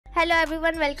Hello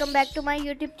everyone, welcome back to my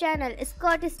YouTube channel.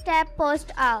 Stapp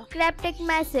post a cryptic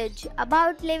message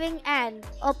about leaving an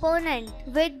opponent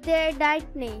with their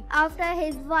destiny after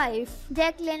his wife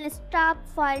Jaclyn Stapp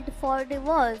filed for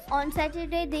divorce. On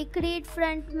Saturday, the Creed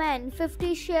frontman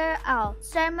 50 shared a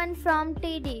sermon from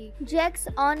TD Jakes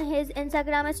on his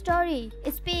Instagram story.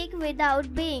 Speak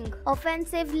without being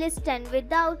offensive, listen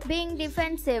without being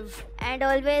defensive, and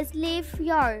always leave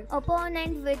your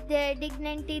opponent with their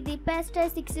dignity, the pastor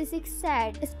 66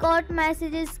 said. Scott's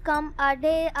messages come a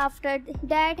day after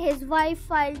that his wife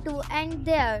filed to end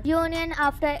their union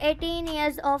after 18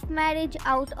 years of marriage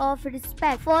out of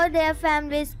respect for their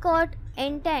family. Scott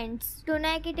intends to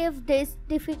navigate this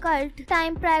difficult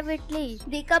time privately.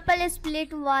 The couple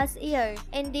split was year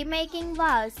in the making.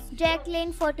 Was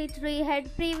Jaclyn, 43,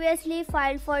 had previously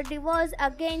filed for divorce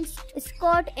against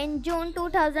Scott in June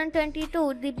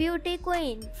 2022. The beauty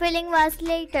queen filing was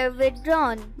later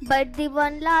withdrawn, but the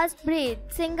one last breath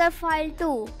singer filed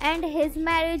to end his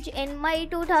marriage in May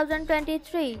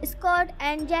 2023. Scott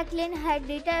and Jaclyn had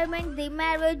determined the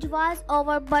marriage was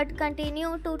over but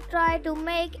continued to try to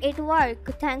make it work.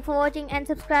 Thanks for watching and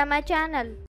subscribe my channel.